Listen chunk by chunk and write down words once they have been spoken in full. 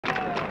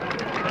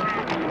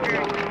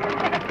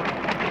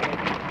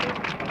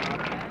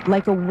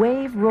Like a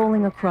wave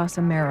rolling across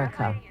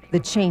America, the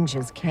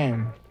changes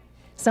came.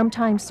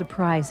 Sometimes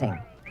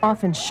surprising,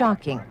 often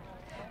shocking.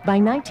 By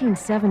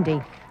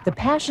 1970, the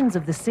passions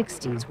of the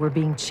 60s were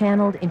being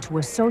channeled into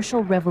a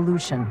social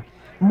revolution,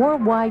 more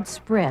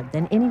widespread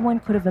than anyone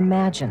could have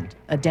imagined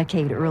a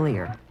decade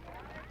earlier.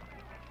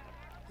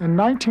 In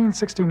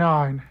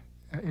 1969,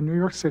 in New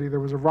York City, there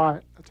was a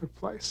riot that took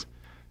place.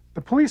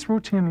 The police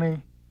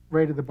routinely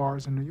raided the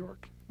bars in New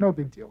York. No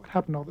big deal. It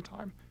happened all the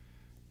time.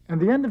 And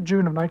the end of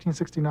June of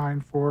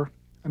 1969, for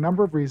a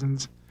number of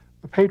reasons,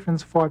 the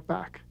patrons fought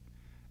back,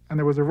 and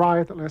there was a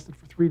riot that lasted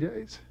for 3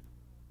 days.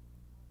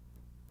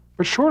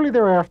 But shortly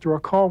thereafter, a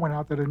call went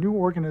out that a new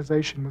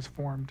organization was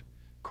formed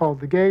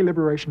called the Gay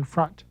Liberation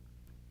Front.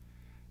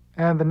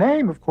 And the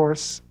name, of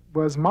course,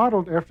 was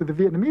modeled after the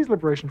Vietnamese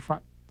Liberation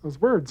Front,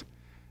 those words.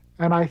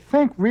 And I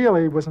think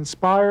really was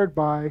inspired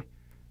by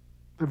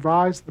the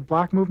rise of the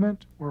black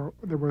movement, where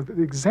there were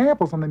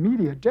examples on the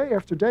media day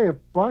after day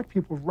of black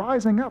people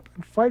rising up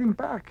and fighting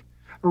back.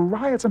 There were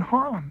riots in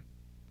Harlem.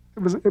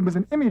 It was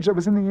an image that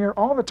was in the air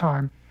all the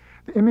time,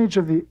 the image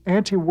of the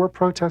anti-war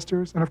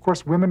protesters, and of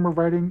course women were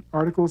writing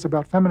articles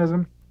about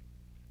feminism.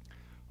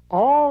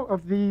 All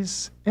of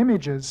these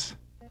images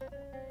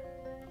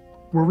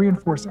were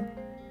reinforcing.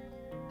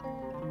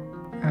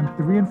 And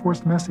the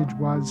reinforced message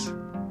was,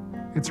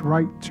 it's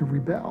right to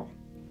rebel.